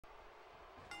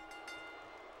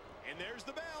And there's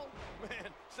the bell. Man,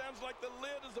 sounds like the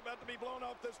lid is about to be blown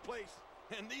off this place.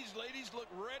 And these ladies look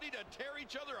ready to tear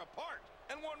each other apart.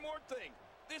 And one more thing.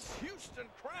 This Houston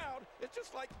crowd is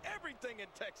just like everything in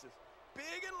Texas.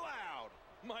 Big and loud.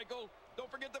 Michael,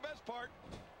 don't forget the best part.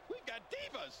 We've got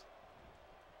divas.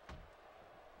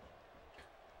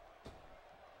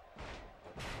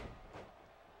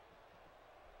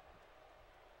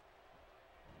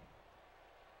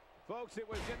 Folks, it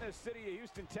was in the city of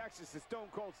Houston, Texas that Stone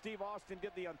Cold Steve Austin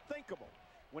did the unthinkable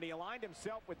when he aligned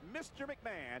himself with Mr.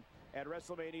 McMahon at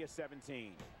WrestleMania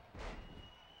 17.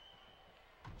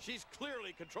 She's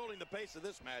clearly controlling the pace of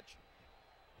this match.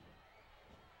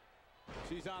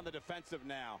 She's on the defensive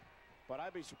now, but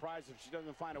I'd be surprised if she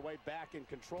doesn't find a way back in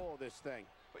control of this thing.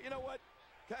 But you know what?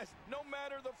 Guys, no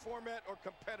matter the format or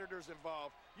competitors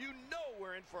involved, you know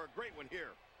we're in for a great one here.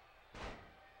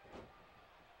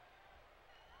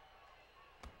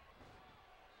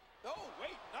 Oh,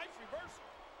 wait, nice reversal.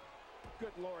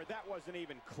 Good Lord, that wasn't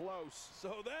even close.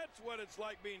 So that's what it's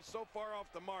like being so far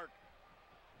off the mark.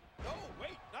 Oh,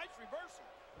 wait, nice reversal.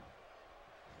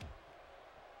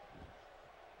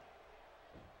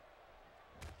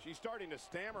 She's starting to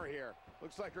stammer here.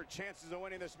 Looks like her chances of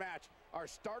winning this match are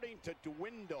starting to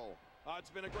dwindle. It's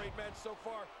been a great match so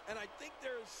far, and I think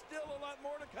there is still a lot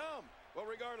more to come. Well,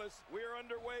 regardless, we are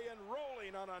underway and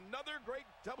rolling on another great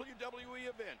WWE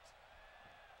event.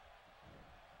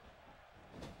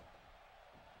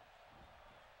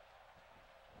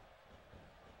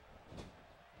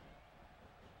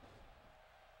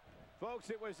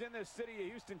 Folks, it was in the city of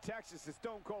Houston, Texas that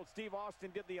Stone Cold Steve Austin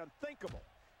did the unthinkable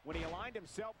when he aligned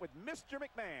himself with Mr.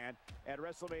 McMahon at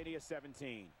WrestleMania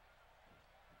 17.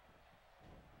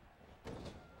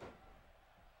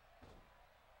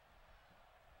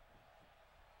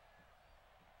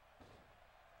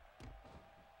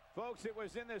 Folks, it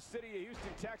was in the city of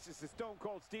Houston, Texas that Stone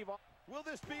Cold Steve Austin. Will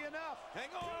this be enough? Hang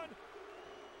on.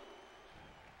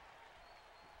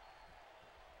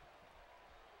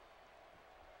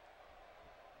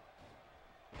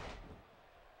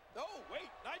 Oh, wait,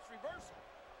 nice reversal.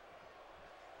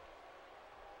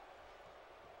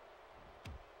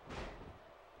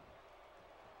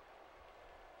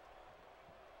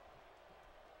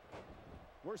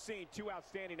 We're seeing two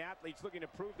outstanding athletes looking to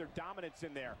prove their dominance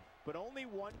in there, but only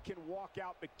one can walk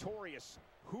out victorious.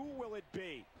 Who will it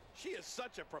be? She is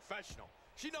such a professional.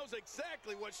 She knows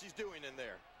exactly what she's doing in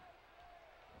there.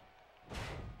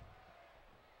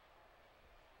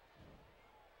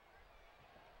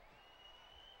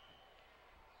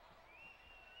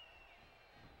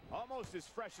 Almost as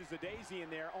fresh as a daisy in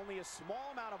there, only a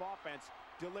small amount of offense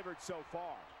delivered so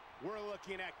far. We're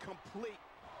looking at complete.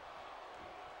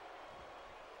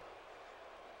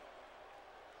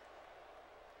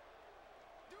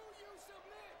 Do you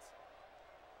submit?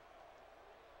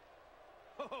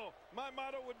 Oh, my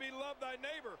motto would be love thy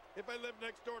neighbor if I lived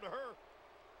next door to her.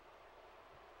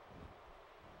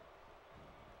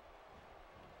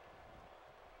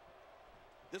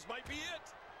 This might be it.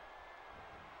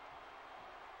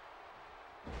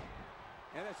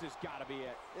 And this has got to be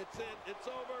it. It's it. It's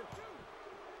over. 2,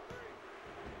 3.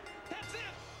 That's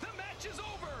it. The match is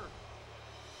over.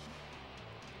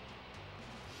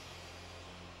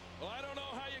 Well, I don't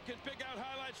know how you can pick out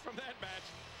highlights from that match.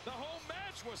 The whole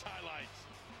match was highlights.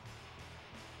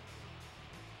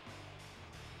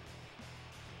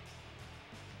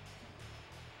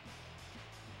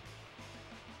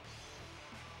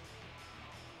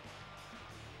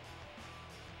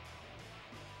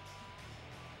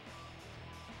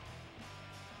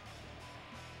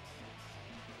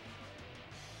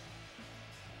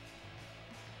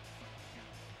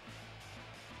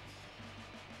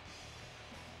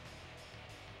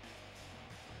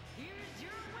 Here's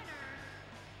your winner,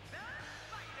 the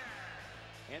Fighter.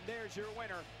 And there's your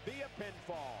winner via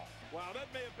pinfall. Wow, that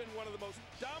may have been one of the most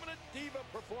dominant diva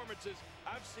performances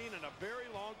I've seen in a very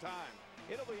long time.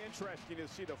 It'll be interesting to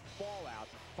see the fallout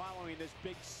following this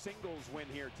big singles win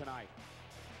here tonight.